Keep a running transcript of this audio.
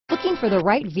Looking for the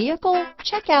right vehicle?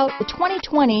 Check out the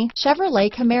 2020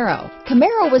 Chevrolet Camaro.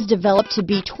 Camaro was developed to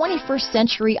be 21st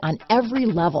century on every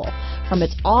level, from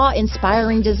its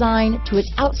awe-inspiring design to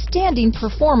its outstanding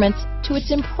performance to its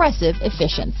impressive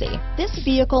efficiency. This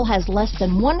vehicle has less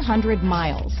than 100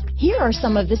 miles. Here are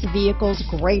some of this vehicle's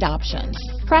great options: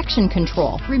 traction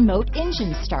control, remote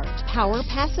engine start, power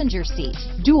passenger seat,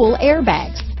 dual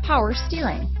airbags, power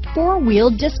steering, four-wheel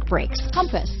disc brakes,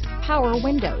 compass, power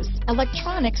windows,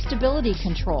 electronic stability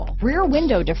control, rear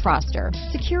window defroster,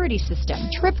 security system,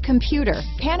 trip computer,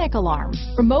 panic alarm,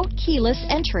 remote keyless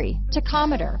entry,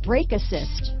 tachometer, brake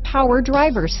assist, power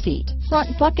driver's seat, front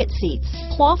bucket seats,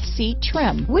 cloth seat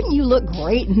trim. Wouldn't you look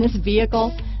great in this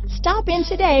vehicle? Stop in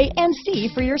today and see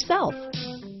for yourself.